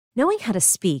Knowing how to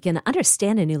speak and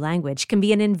understand a new language can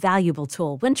be an invaluable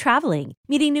tool when traveling,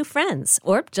 meeting new friends,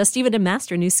 or just even to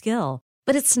master a new skill.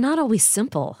 But it's not always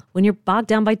simple when you're bogged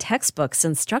down by textbooks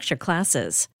and structured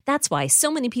classes. That's why so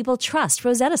many people trust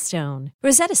Rosetta Stone.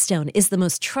 Rosetta Stone is the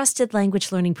most trusted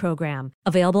language learning program,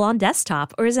 available on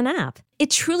desktop or as an app. It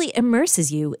truly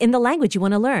immerses you in the language you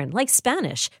want to learn, like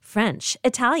Spanish, French,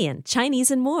 Italian,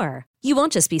 Chinese, and more. You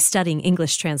won't just be studying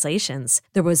English translations.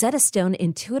 The Rosetta Stone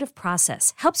intuitive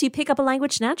process helps you pick up a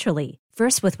language naturally,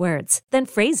 first with words, then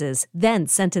phrases, then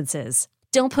sentences.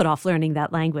 Don't put off learning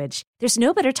that language. There's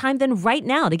no better time than right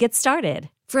now to get started.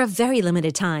 For a very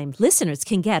limited time, listeners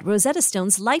can get Rosetta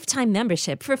Stone's lifetime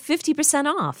membership for 50%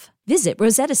 off. Visit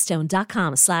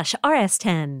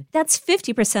rosettastone.com/rs10. That's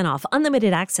 50% off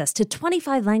unlimited access to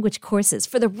 25 language courses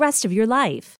for the rest of your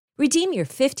life. Redeem your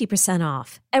 50%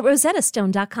 off at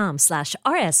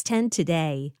rosettastone.com/rs10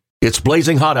 today. It's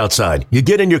blazing hot outside. You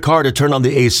get in your car to turn on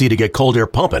the AC to get cold air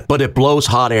pumping, but it blows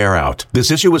hot air out.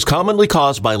 This issue is commonly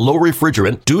caused by low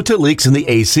refrigerant due to leaks in the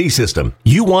AC system.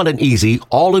 You want an easy,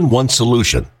 all-in-one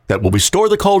solution that will restore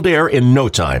the cold air in no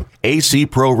time. AC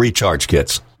Pro Recharge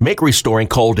Kits make restoring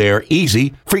cold air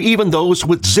easy for even those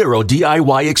with zero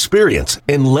DIY experience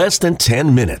in less than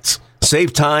 10 minutes.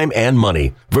 Save time and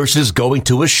money versus going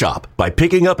to a shop by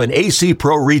picking up an AC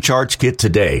Pro Recharge Kit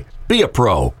today. Be a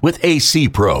pro with AC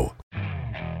Pro.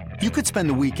 You could spend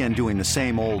the weekend doing the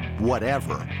same old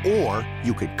whatever, or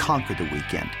you could conquer the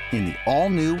weekend in the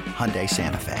all-new Hyundai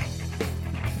Santa Fe.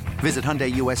 Visit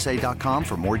HyundaiUSA.com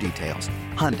for more details.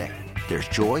 Hyundai, there's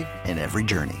joy in every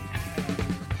journey.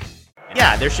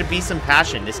 Yeah, there should be some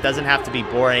passion. This doesn't have to be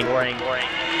boring. You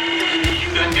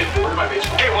done get bored by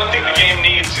baseball. Hey, one thing the game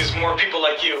needs is more people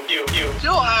like you.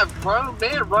 Still have grown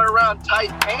men run around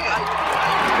tight pants.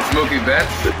 It's Mookie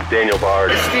Betts. This is Daniel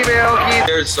Bard. It's Steve Aoki.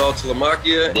 Here's Sal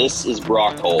Talamacchia. This is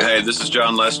Brock Holt. Hey, this is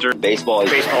John Lester. Baseball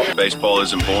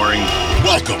isn't boring.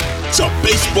 Welcome to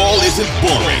Baseball Isn't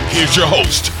Boring. Here's your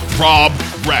host, Rob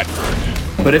Bradford.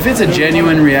 But if it's a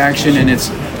genuine reaction and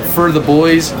it's for the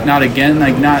boys, not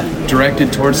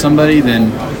directed towards somebody,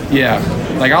 then yeah.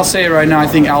 Like, I'll say it right now, I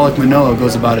think Alek Manoah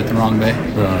goes about it the wrong way.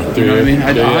 You know what I mean?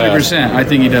 100%. I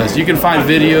think he does. You can find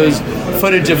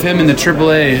footage of him in the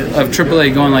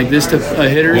AAA going like this to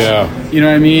hitters. Yeah. You know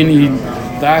what I mean? He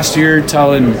last year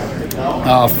telling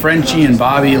Frenchie and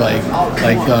Bobby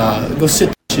go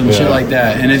sit and shit like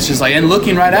that, and it's just like, and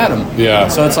looking right at him. Yeah.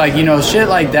 So it's like, shit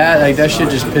like that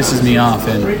shit just pisses me off.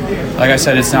 And like I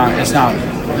said, it's not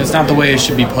the way it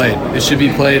should be played. It should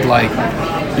be played like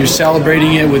you're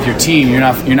celebrating it with your team. You're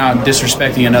not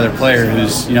disrespecting another player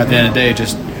who's, at the end of the day,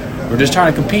 we're just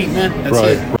trying to compete, man. That's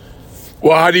it.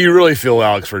 Well, how do you really feel,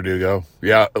 Alex Verdugo?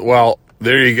 Yeah, well,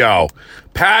 there you go.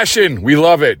 Passion. We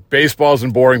love it. Baseball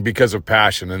isn't boring because of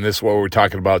passion, and this is what we're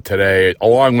talking about today,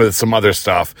 along with some other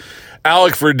stuff.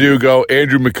 Alex Verdugo,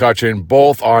 Andrew McCutchen,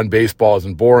 both on Baseball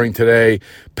Isn't Boring today,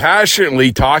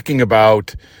 passionately talking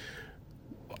about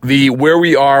where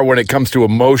we are when it comes to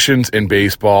emotions in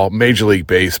baseball, Major League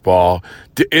Baseball.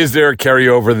 Is there a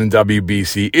carryover than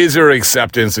WBC? Is there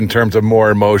acceptance in terms of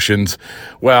more emotions?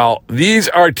 Well, these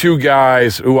are two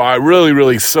guys who I'm really,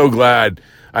 really so glad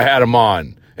I had them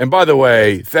on. And by the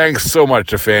way, thanks so much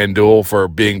to FanDuel for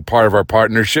being part of our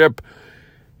partnership,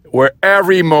 where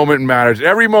every moment matters.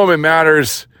 Every moment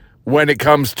matters when it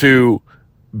comes to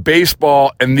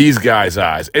baseball in these guys'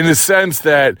 eyes, in the sense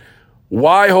that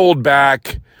why hold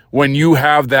back when you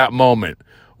have that moment?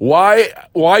 Why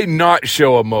not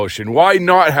show emotion? Why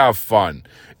not have fun?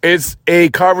 It's a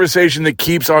conversation that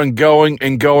keeps on going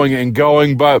and going and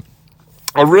going. But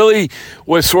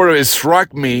it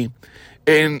struck me,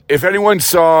 and if anyone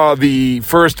saw the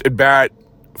first at-bat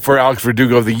for Alex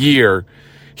Verdugo of the year,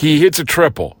 he hits a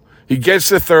triple. He gets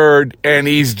to third, and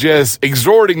he's just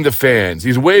exhorting the fans.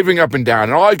 He's waving up and down.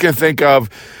 And all I can think of,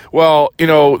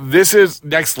 this is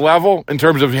next level in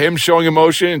terms of him showing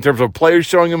emotion, in terms of players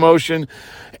showing emotion.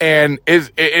 And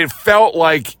it felt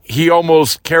like he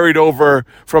almost carried over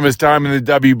from his time in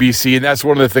the WBC, and that's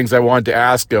one of the things I wanted to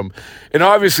ask him. And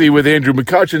obviously with Andrew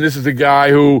McCutchen, this is a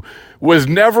guy who was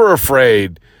never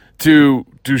afraid to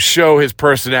show his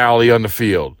personality on the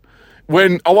field,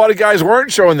 when a lot of guys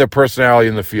weren't showing their personality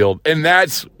in the field. And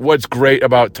that's what's great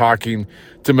about talking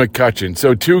to McCutchen.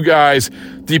 So two guys,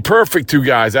 the perfect two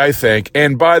guys, I think.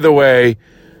 And by the way,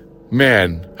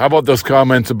 man, how about those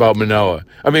comments about Manoah?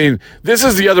 I mean, this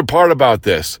is the other part about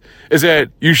this, is that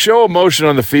you show emotion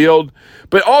on the field,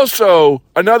 but also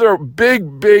another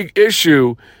big, big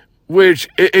issue, which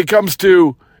it comes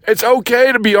to, it's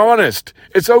okay to be honest.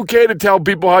 It's okay to tell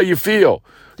people how you feel.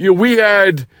 We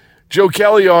had Joe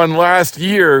Kelly on last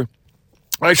year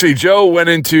Actually, Joe went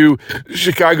into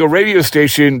Chicago radio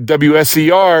station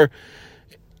WSCR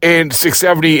and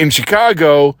 670 in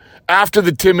Chicago after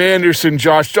the Tim Anderson,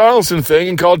 Josh Donaldson thing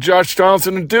and called Josh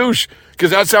Donaldson a douche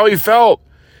because that's how he felt.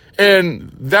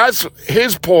 And that's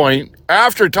his point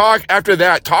after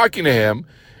that, talking to him,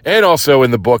 and also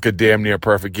in the book, A Damn Near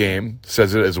Perfect Game,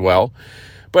 says it as well.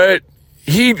 But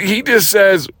he just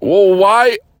says, well,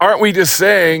 why aren't we just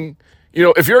saying,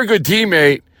 if you're a good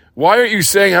teammate, why aren't you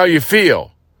saying how you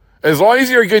feel? As long as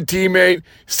you're a good teammate,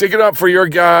 sticking up for your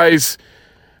guys,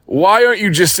 why aren't you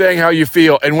just saying how you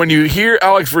feel? And when you hear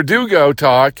Alex Verdugo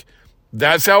talk,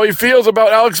 that's how he feels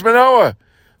about Alex Manoah.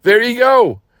 There you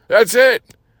go. That's it.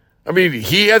 I mean,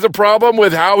 he has a problem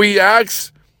with how he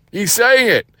acts. He's saying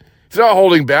it. He's not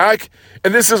holding back.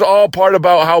 And this is all part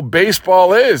about how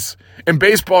baseball is, and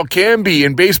baseball can be,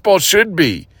 and baseball should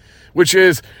be, which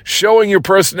is showing your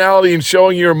personality and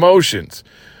showing your emotions.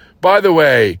 By the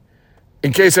way,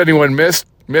 in case anyone missed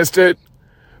it,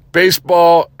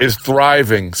 baseball is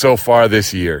thriving so far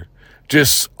this year.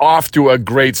 Just off to a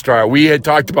great start. We had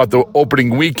talked about the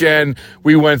opening weekend.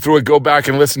 We went through it. Go back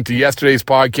and listen to yesterday's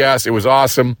podcast. It was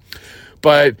awesome.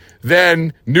 But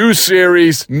then new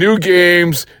series, new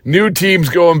games, new teams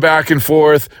going back and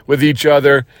forth with each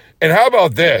other. And how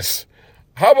about this?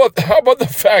 How about the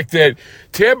fact that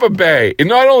Tampa Bay, and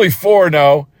not only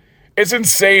 4-0, it's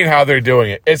insane how they're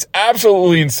doing it. It's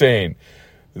absolutely insane.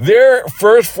 Their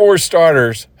first 4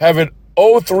 starters have an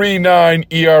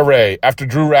 0.39 ERA after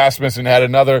Drew Rasmussen had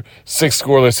another 6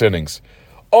 scoreless innings.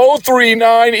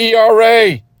 0.39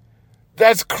 ERA.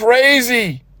 That's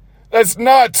crazy. That's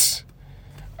nuts.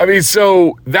 I mean,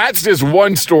 so that's just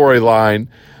one storyline.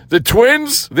 The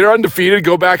Twins, they're undefeated.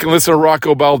 Go back and listen to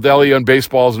Rocco Baldelli on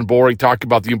Baseballs and Boring talk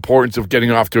about the importance of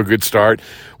getting off to a good start.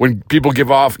 When people get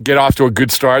off to a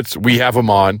good start, we have them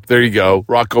on. There you go.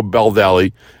 Rocco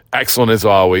Baldelli. Excellent as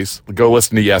always. Go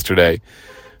listen to yesterday.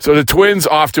 So the Twins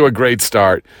off to a great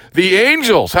start. The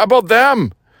Angels, how about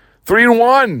them?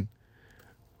 3-1.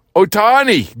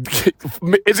 Ohtani,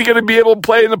 is he going to be able to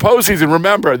play in the postseason?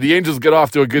 Remember, the Angels got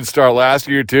off to a good start last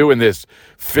year, too, and this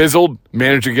fizzled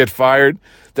manager get fired.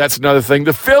 That's another thing.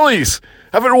 The Phillies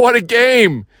haven't won a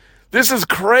game. This is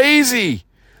crazy.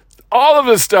 All of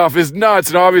this stuff is nuts,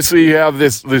 and obviously you have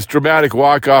this dramatic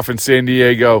walk-off in San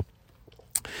Diego.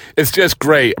 It's just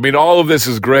great. I mean, all of this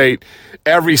is great.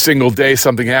 Every single day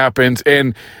something happens.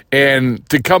 And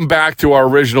to come back to our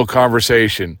original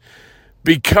conversation,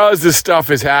 because this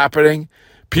stuff is happening,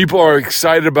 people are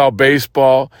excited about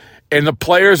baseball, and the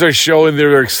players are showing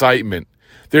their excitement.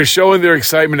 They're showing their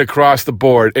excitement across the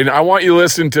board. And I want you to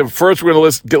listen to, first we're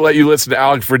going to let you listen to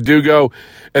Alex Verdugo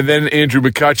and then Andrew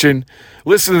McCutchen.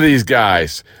 Listen to these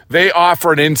guys. They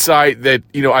offer an insight that,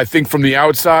 I think from the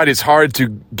outside it's hard to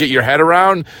get your head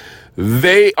around.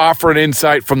 They offer an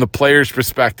insight from the player's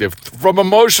perspective, from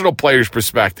emotional player's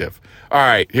perspective. All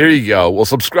right, here you go. Well,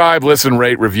 subscribe, listen,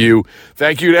 rate, review.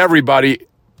 Thank you to everybody.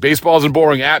 Baseball isn't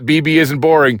boring. At BB isn't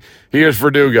boring. Here's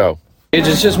Verdugo.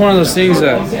 It's just one of those things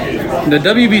that the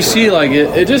WBC,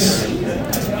 it just,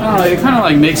 I don't know, it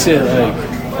kind of makes it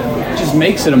just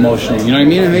makes it emotional. You know what I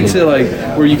mean? It makes it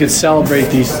where you could celebrate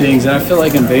these things. And I feel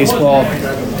like in baseball,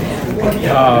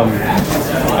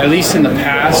 at least in the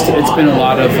past, it's been a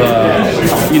lot of,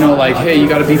 hey, you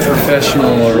got to be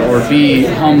professional or be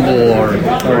humble or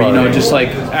just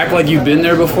act like you've been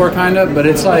there before kind of. But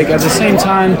it's at the same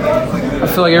time, I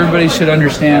feel like everybody should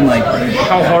understand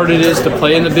how hard it is to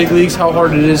play in the big leagues, how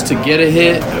hard it is to get a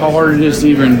hit, how hard it is to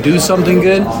even do something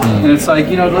good. And it's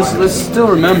let's still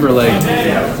remember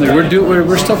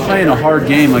we're still playing a hard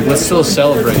game. Let's still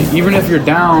celebrate, even if you're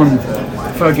down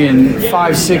fucking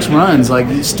 5-6 runs.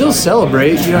 Still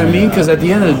celebrate. You know what I mean? Because at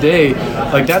the end of the day,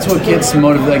 that's what gets the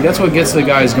motive. That's what gets the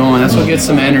guys going. That's what gets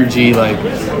some energy.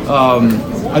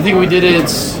 I think we did it.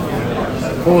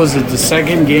 What was it, the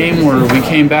second game where we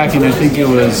came back and I think it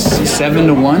was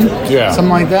 7-1? Yeah. Something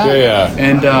like that? Yeah.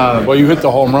 And well, you hit the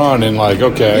home run and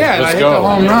okay, yeah, let's I hit go. the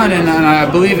home run and I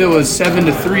believe it was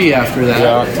 7-3 after that.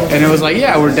 Yeah. And it was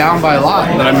we're down by a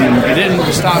lot. But I mean, it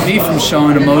didn't stop me from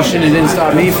showing emotion. It didn't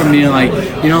stop me from being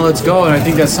let's go. And I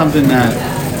think that's something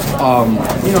that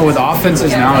with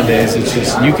offenses nowadays, it's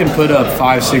just you can put up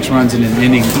 5-6 runs in an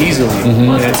inning easily.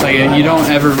 Mm-hmm. And it's you don't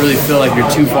ever really feel like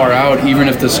you're too far out, even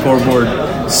if the scoreboard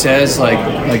says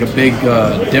a big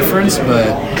difference. But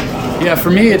yeah,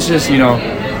 for me, it's just you're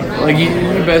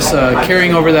best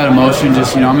carrying over that emotion.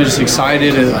 Just I'm just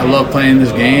excited. I love playing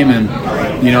this game, and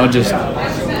just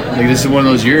like this is one of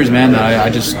those years, man,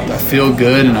 that I feel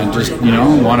good, and I just, you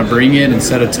know, want to bring it and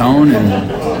set a tone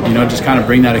and, you know, just kind of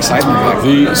bring that excitement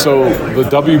back. So the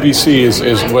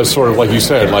WBC was sort of like you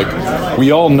said, like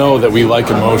we all know that we like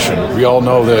emotion. We all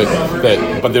know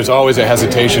that, but there's always a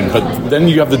hesitation. But then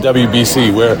you have the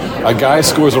WBC where a guy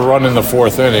scores a run in the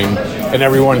fourth inning and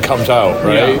everyone comes out,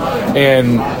 right? Yeah.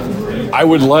 And I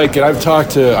would like, and I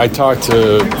talked to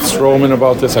Stroman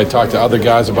about this. I talked to other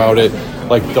guys about it.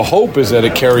 Like the hope is that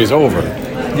it carries over.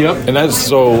 Yep. And that's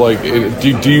so. Like,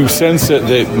 do you sense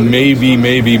that maybe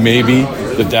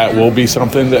that will be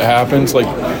something that happens? Like,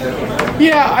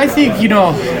 yeah, I think, you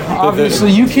know,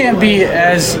 obviously you can't be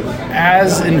as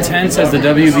intense as the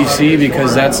WBC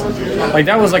because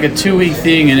that was like a 2-week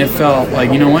thing, and it felt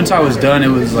like, you know, once I was done, it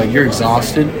was like you're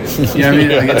exhausted. You know what I mean?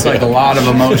 Like it's like a lot of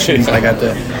emotions. Like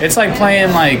it's like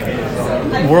playing like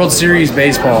World Series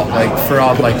baseball, like for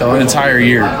like the entire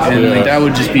year, and like that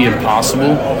would just be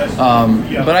impossible.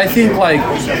 But I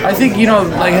think you know,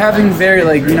 like having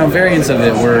variants of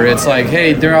it where it's like,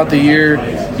 hey, throughout the year,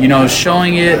 you know,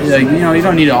 showing it, like, you know, you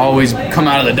don't need to always come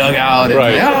out of the dugout. And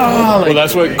right. Well,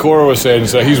 that's what Cora was saying.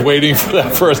 So he's waiting for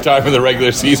that first time in the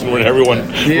regular season when everyone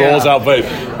rolls out. But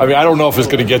I mean, I don't know if it's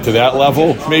going to get to that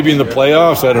level. Maybe in the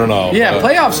playoffs, I don't know. Yeah,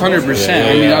 playoffs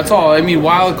 100%. I mean, that's all. I mean,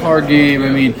 wild card game. I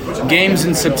mean, games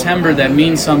in September that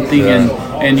mean something,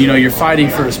 and you know, you're fighting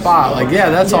for a spot. Like, yeah,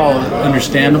 that's all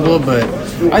understandable. But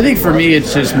I think for me,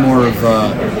 it's just more of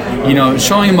you know,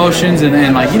 showing emotions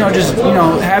and like, you know, just, you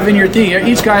know, having your thing.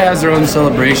 Each guy has their own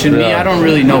celebration. Me, I don't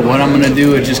really know what I'm going to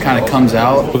do. It just kind of comes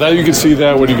out. Well, that you can see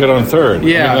that when you get on third.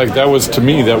 Yeah. I mean, like, that was, to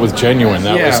me, that was genuine.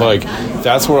 That was like,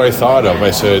 that's what I thought of.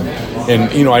 I said,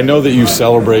 and, you know, I know that you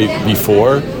celebrate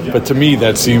before, but to me,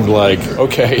 that seemed like,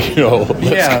 okay, you know,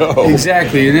 let's go.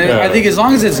 Exactly. And I think as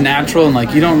long as it's natural and,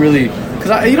 like, you don't really,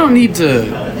 because you don't need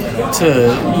to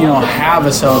you know, have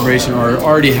a celebration or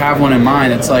already have one in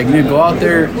mind. It's like, you know, go out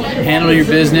there, handle your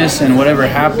business, and whatever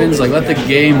happens, like, let the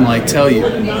game, like, tell you.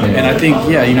 And I think,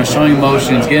 yeah, you know, showing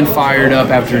emotions, getting fired up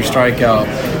after a strikeout,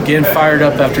 getting fired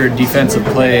up after a defensive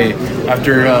play,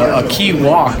 after a key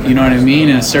walk, you know what I mean,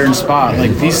 in a certain spot.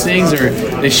 Like, these things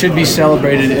they should be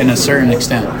celebrated in a certain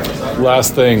extent.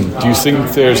 Last thing, do you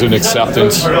think there's an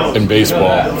acceptance in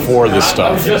baseball for this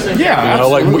stuff? Yeah, you know,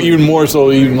 like even more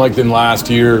so even like than last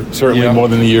year, certainly more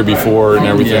than the year before and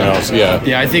everything else.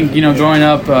 Yeah, I think, you know, growing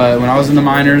up when I was in the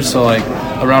minors, so like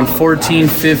around 14,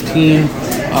 15, you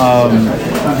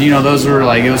know, those were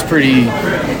like, it was pretty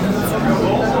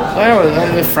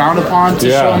frowned upon to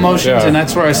show emotions, and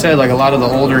that's where I said, like, a lot of the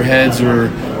older heads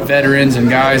were veterans and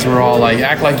guys were all like,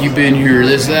 act like you've been here,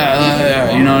 this,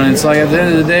 that, you know, and it's like, at the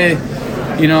end of the day,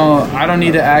 you know, I don't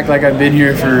need to act like I've been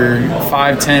here for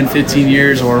 5, 10, 15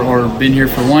 years or been here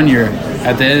for 1 year.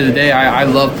 At the end of the day, I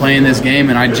love playing this game,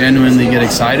 and I genuinely get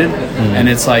excited. And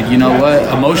it's like, you know what,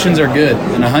 emotions are good.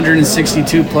 In a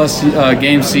 162-plus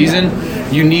game season,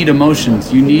 you need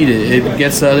emotions. You need it. It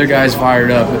gets the other guys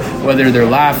fired up, whether they're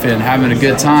laughing, having a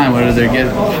good time, whether they're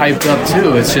getting hyped up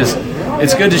too. It's just,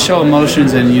 it's good to show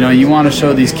emotions, and, you know, you want to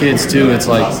show these kids too. It's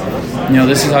like, you know,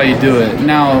 this is how you do it.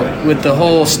 Now, with the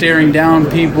whole staring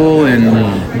down people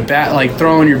and like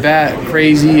throwing your bat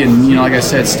crazy, and, you know, like I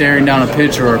said, staring down a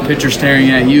pitcher or a pitcher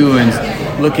staring at you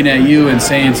and looking at you and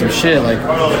saying some shit, like,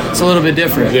 it's a little bit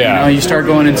different. Yeah. You know, you start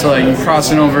going into, like,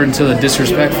 crossing over into the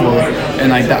disrespectful,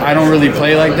 and like I don't really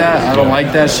play like that. I don't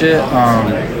like that shit.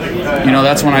 You know,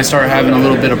 that's when I start having a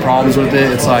little bit of problems with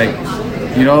it. It's like,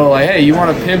 you know, like, hey, you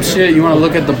want to pimp shit? You want to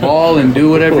look at the ball and do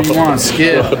whatever you want,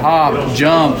 skip, hop,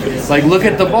 jump. Like, look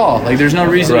at the ball. Like, there's no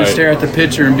reason to stare at the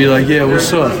pitcher and be like, yeah,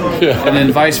 what's up? Yeah. And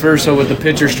then vice versa with the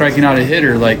pitcher striking out a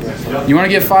hitter. Like, you want to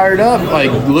get fired up?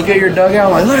 Like, look at your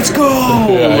dugout, like, let's go.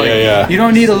 You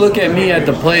don't need to look at me at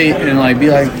the plate and, like, be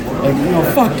like, you know,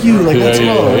 fuck you. Like, let's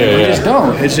go. You just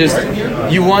don't. It's just,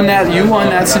 you won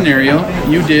that scenario.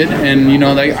 You did. And, you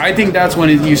know, like, I think that's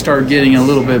when you start getting a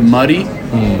little bit muddy.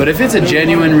 But if it's a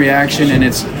genuine reaction and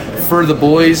it's for the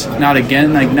boys, not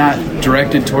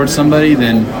directed towards somebody,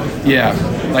 then yeah.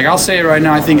 Like, I'll say it right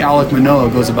now, I think Alek Manoah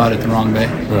goes about it the wrong way.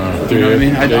 You know what I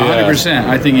mean? 100%.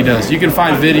 I think he does. You can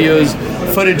find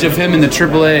footage of him in the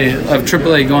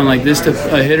AAA going like this to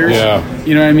hitters. Yeah.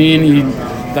 You know what I mean? He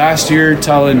last year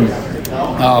telling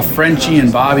Frenchie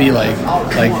and Bobby like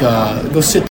go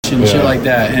sit and shit like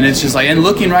that, and it's just like, and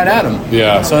looking right at him.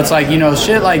 Yeah. So it's like, you know,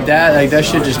 shit like that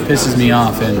shit just pisses me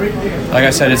off. And like I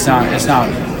said, it's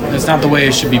not the way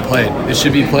it should be played. It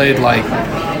should be played like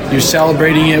you're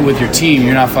celebrating it with your team.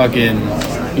 You're not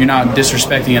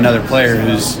disrespecting another player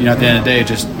who's, you know, at the end of the day,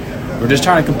 we're just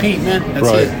trying to compete, man. That's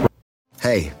it.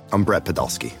 Hey, I'm Brett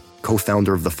Podolsky.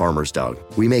 co-founder of The Farmer's Dog.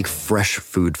 We make fresh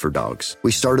food for dogs.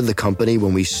 We started the company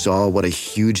when we saw what a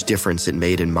huge difference it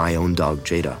made in my own dog,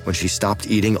 Jada, when she stopped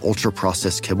eating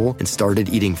ultra-processed kibble and started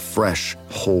eating fresh,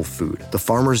 whole food. The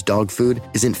Farmer's Dog food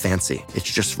isn't fancy.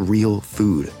 It's just real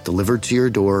food delivered to your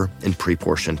door in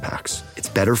pre-portioned packs. It's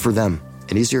better for them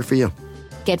and easier for you.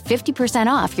 Get 50%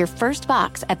 off your first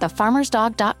box at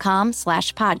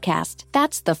thefarmersdog.com/podcast.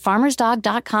 That's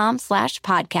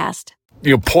thefarmersdog.com/podcast.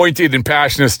 Pointed and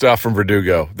passionate stuff from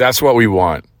Verdugo. That's what we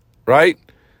want, right?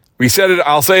 We said it.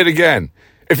 I'll say it again.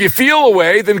 If you feel a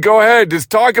way, then go ahead.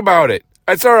 Just talk about it.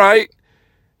 That's all right.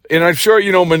 And I'm sure,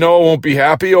 Manoah won't be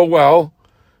happy. Oh, well.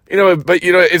 But,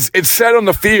 it's said on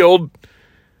the field.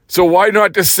 So why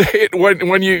not just say it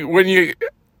when you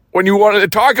wanted to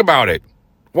talk about it?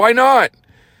 Why not?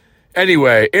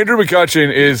 Anyway, Andrew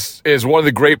McCutchen is one of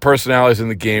the great personalities in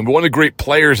the game, one of the great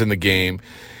players in the game.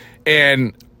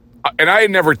 And I had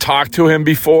never talked to him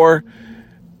before,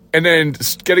 and then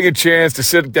getting a chance to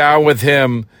sit down with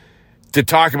him to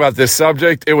talk about this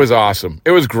subject, it was awesome.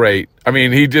 It was great. I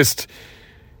mean, you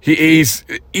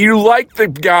like the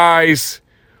guys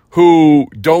who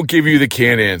don't give you the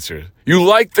canned answer. You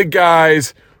like the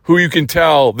guys who you can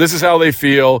tell this is how they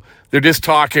feel. They're just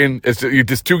talking. You're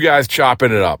just two guys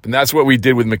chopping it up, and that's what we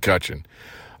did with McCutchen.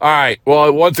 All right.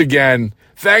 Well, once again,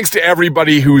 thanks to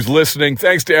everybody who's listening.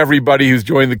 Thanks to everybody who's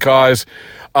joined the cause.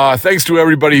 Thanks to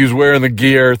everybody who's wearing the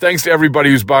gear. Thanks to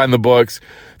everybody who's buying the books.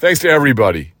 Thanks to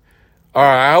everybody. All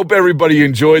right. I hope everybody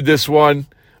enjoyed this one.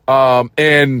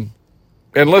 And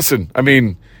listen, I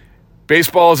mean,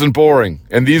 baseball isn't boring,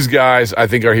 and these guys, I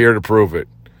think, are here to prove it.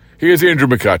 Here's Andrew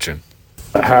McCutchen.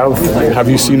 Have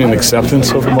you seen an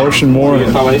acceptance of emotion more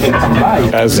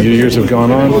as the years have gone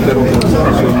on?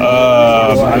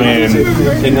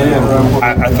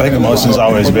 I think emotion's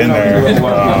always been there.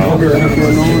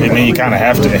 You kind of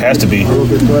have to. It has to be. I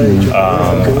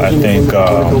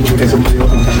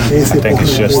think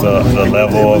it's just the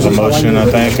level of emotion. I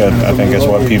think it's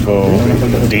what people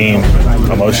deem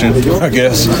emotion. I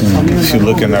guess if you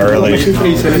look in the early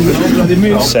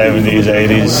 70s,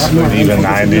 80s, even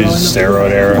 90s, steroid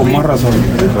era,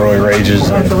 roid rages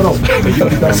and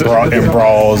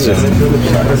brawls, and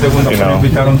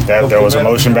that there was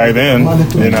emotion back then.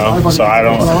 So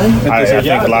I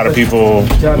think a lot of people,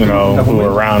 who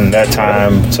were around that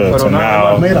time to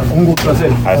now,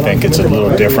 I think it's a little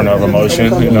different of emotion,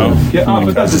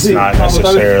 because it's not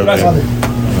necessarily.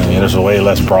 There's way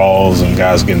less brawls and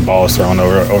guys getting balls thrown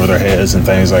over their heads and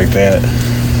things like that.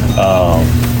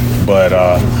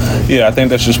 I think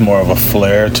that's just more of a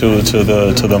flair to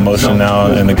the emotion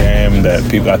now in the game. That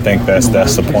people, I think that's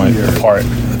the point. The part.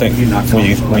 I think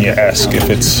when you ask if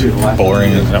it's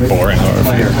boring, it's not boring, or if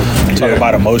you talk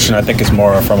about emotion, I think it's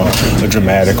more from a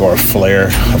dramatic or a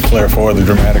flair for the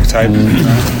dramatic type.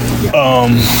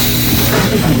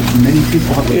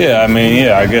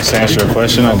 I guess to answer your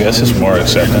question, I guess it's more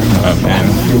accepting.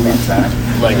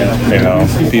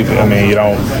 People. You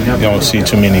don't see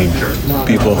too many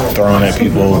people throwing at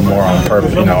people more on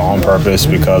purpose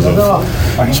because of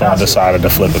someone decided to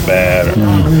flip a bat, or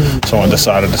someone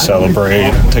decided to celebrate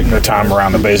and take their time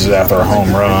around the bases after a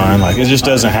home run. It just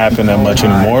doesn't happen that much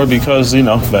anymore because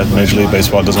that Major League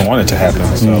Baseball doesn't want it to happen.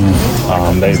 So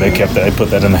they put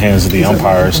that in the hands of the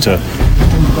umpires to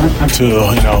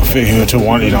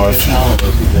want,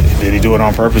 if did he do it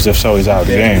on purpose? If so, he's out of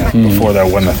the game. Before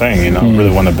that wasn't a thing,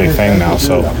 really wasn't a big thing now.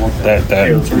 So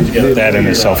that in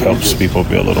itself helps people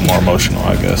be a little more emotional,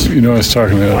 I guess. I was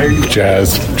talking to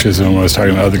Jazz Chisholm. I was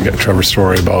talking to Trevor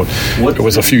Story about it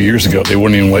was a few years ago. They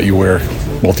wouldn't even let you wear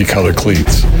multicolored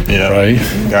cleats. Yeah, right.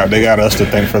 They got us to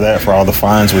thank for that, for all the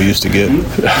fines we used to get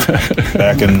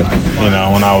back in when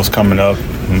I was coming up.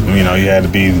 You had to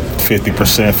be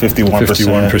 50%,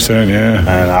 51%, yeah.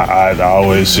 And I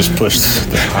always just pushed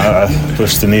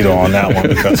the needle on that one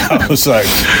because I was like,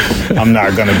 I'm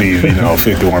not going to be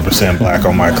 51% black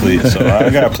on my cleats. So I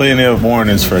got plenty of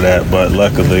warnings for that, but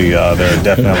luckily they're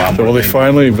definitely a lot more. Well,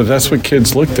 but that's what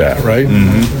kids looked at, right?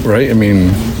 Mm-hmm. Right.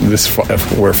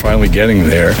 We're finally getting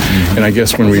there, and I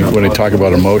guess when they talk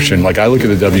about emotion, I look at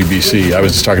the WBC. I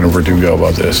was just talking to Verdugo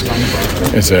about this.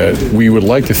 Is that we would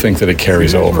like to think that it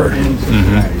carries over.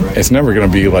 Mm-hmm. It's never going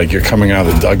to be like you're coming out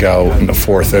of the dugout in the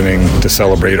fourth inning to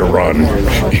celebrate a run,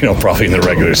 probably in the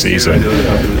regular season.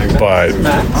 But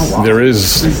there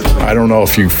is, I don't know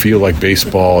if you feel like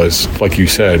baseball is, like you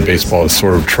said, baseball is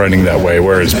sort of trending that way,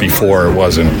 whereas before it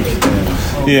wasn't.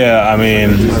 Yeah, I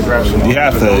mean, you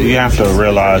have to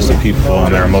realize the people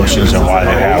and their emotions and why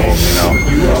they have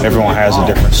them. Everyone has a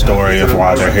different story of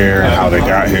why they're here and how they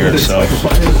got here. So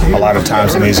a lot of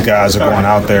times when these guys are going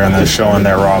out there and they're showing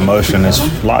their raw emotion,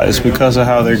 it's because of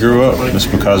how they grew up. It's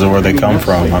because of where they come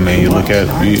from. I mean, you look at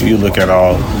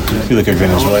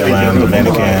Venezuela,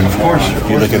 Dominican.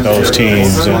 You look at those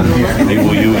teams and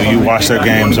you watch their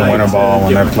games in winter ball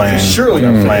when they're playing.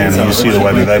 And you see the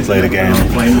way that they play the game.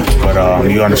 But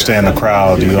you understand the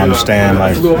crowd. You understand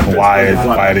why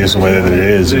it is the way that it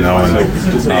is.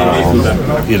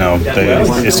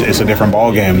 It's a different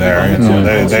ball game there.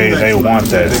 They want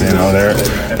that.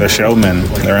 They're showmen.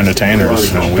 They're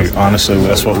entertainers. Honestly,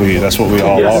 that's what we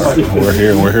all are. We're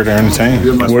here to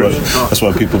entertain. That's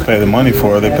what people pay the money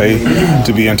for. They pay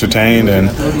to be entertained, and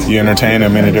you entertain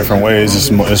in many different ways.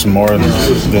 It's more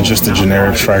than just the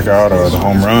generic strikeout or the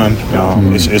home run.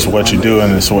 It's what you do,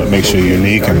 and it's what makes you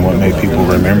unique, and what makes people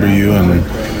remember you. And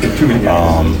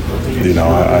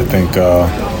I think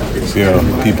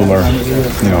people are,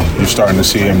 you're starting to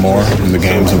see it more. And the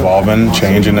game's evolving,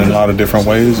 changing in a lot of different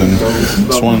ways, and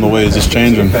it's one of the ways it's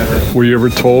changing. Were you ever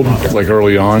told,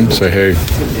 really on, say, hey,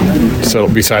 so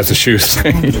besides the shoes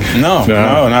thing? No,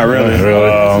 not really.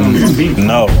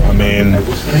 No,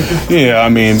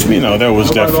 there was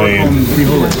definitely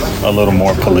a little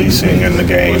more policing in the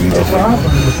game.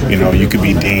 You could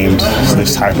be deemed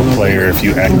this type of player if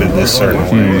you acted this certain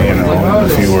way.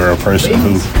 If you were a person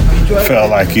who felt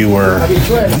like you were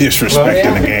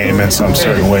disrespecting the game in some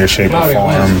certain way, shape, or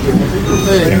form.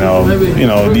 You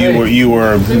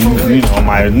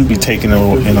might be taken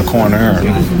in a corner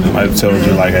and might have told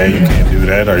you hey, you can't do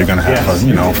that, or you're gonna have a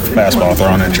fastball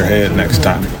thrown at your head next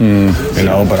time.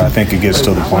 But I think it gets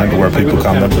to the point where people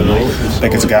come up and I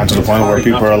think it's gotten to the point where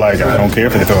people are like, I don't care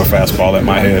if they throw a fastball at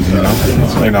my head, and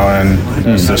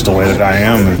it's just the way that I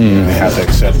am, and you have to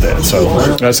accept that.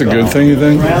 So that's a good thing, you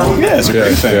think? Yeah, it's a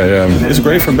great thing. Yeah. It's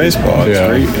great for baseball. It's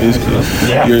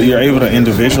great. You're able to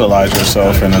individualize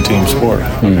yourself in a team sport.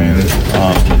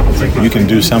 You can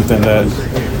do something that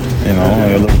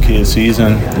a little kid sees,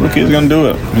 and the kid's gonna do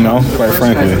it. Quite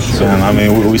frankly.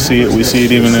 And we see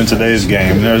it even in today's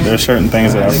game. There are certain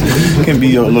things that can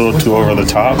be a little too over the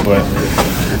top, but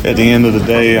at the end of the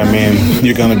day,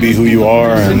 you're going to be who you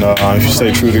are, and if you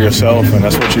stay true to yourself, and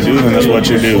that's what you do, then that's what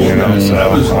you do,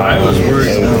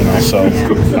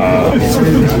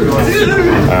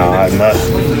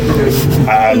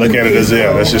 I look at it as,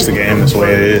 that's just the game, that's the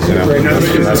way it is,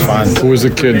 and that's fine. Who was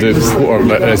the kid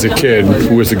as a kid,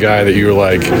 who was the guy that you were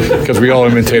like, because we all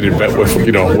imitated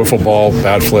wiffle ball,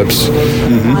 bat flips,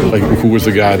 who was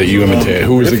the guy that you imitated?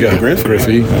 Who was the guy?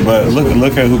 Griffey. But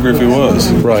look at who Griffey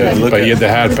was. Right, but he had the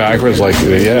hat backwards,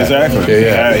 exactly.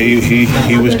 Yeah.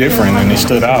 He was different, and he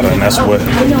stood out, and that's what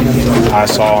I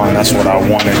saw, and that's what I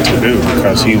wanted to do,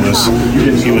 because he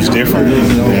was different.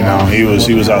 He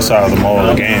was outside of the mold of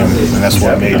the game, and that's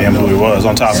what made him who he was.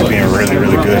 On top of being really,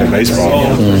 really good at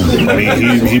baseball, but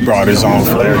he brought his own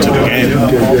flair to the game.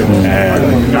 And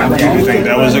do you think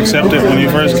that was accepted when he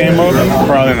first came over?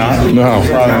 Probably not. No,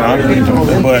 probably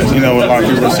not. But what a lot of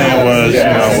people were saying was,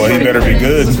 he better be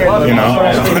good.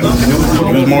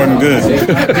 He was more than good,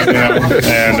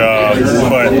 and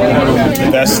but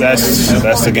that's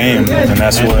the game, and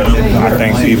that's what I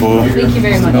think people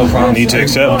need to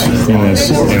accept. People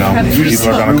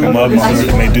are going to come up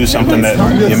and they do something that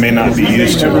you may not be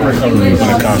used to when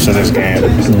it comes to this game,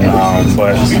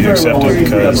 but you accept it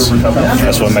because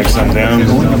that's what makes them them.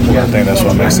 I think that's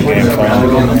what makes the game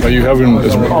fun. Are you having,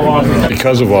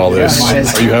 because of all this,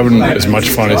 are you having as much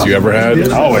fun as you ever had?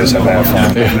 I always have had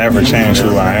fun. I've never changed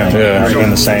who I am. I've been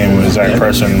the same exact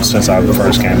person since I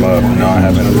first came up. I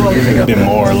haven't been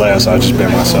more or less. I've just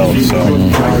been myself. So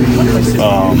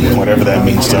whatever that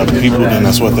means to other people, then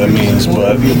that's what that means.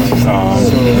 But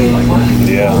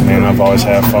I've always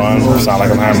had fun. It's not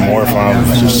like I'm having more fun.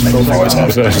 I've always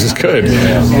had fun. That's good.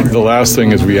 Yeah. The last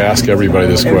thing is we ask everybody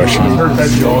this question: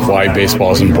 why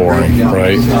baseball isn't boring,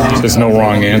 right? There's no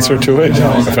wrong answer to it.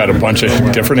 I've had a bunch of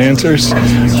different answers.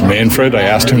 Manfred, I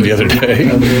asked him the other day.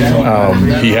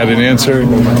 He had an answer.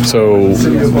 So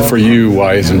for you,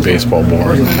 why isn't baseball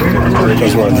boring?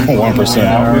 Because we're the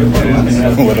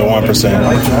 1%. We're the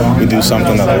 1%. We do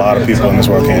something that a lot of people in this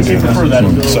world can't do.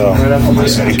 So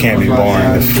it can't be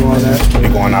boring if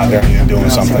you're going out there and you're doing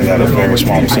something that a very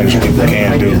small percentage of people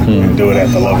can do, and do it at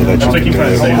the level that you can do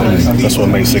it. That's what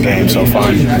makes the game so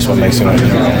fun. That's what makes it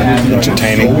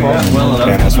entertaining,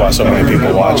 and that's why so many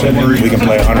people watch it. We can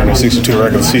play 162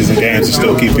 regular season games and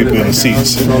still keep people in the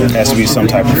seats. It has to be some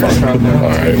type of fun. All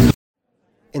right.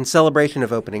 In celebration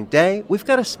of opening day, we've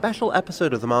got a special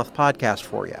episode of the Moth Podcast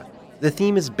for you. The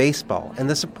theme is baseball and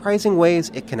the surprising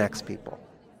ways it connects people.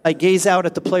 I gaze out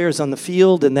at the players on the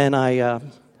field, and then I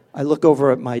look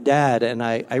over at my dad, and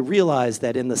I realize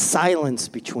that in the silence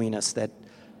between us that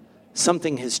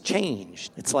something has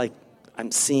changed. It's like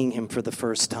I'm seeing him for the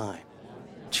first time.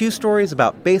 2 stories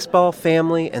about baseball,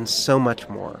 family, and so much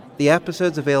more. The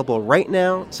episode's available right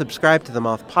now. Subscribe to the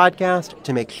Moth Podcast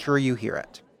to make sure you hear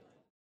it.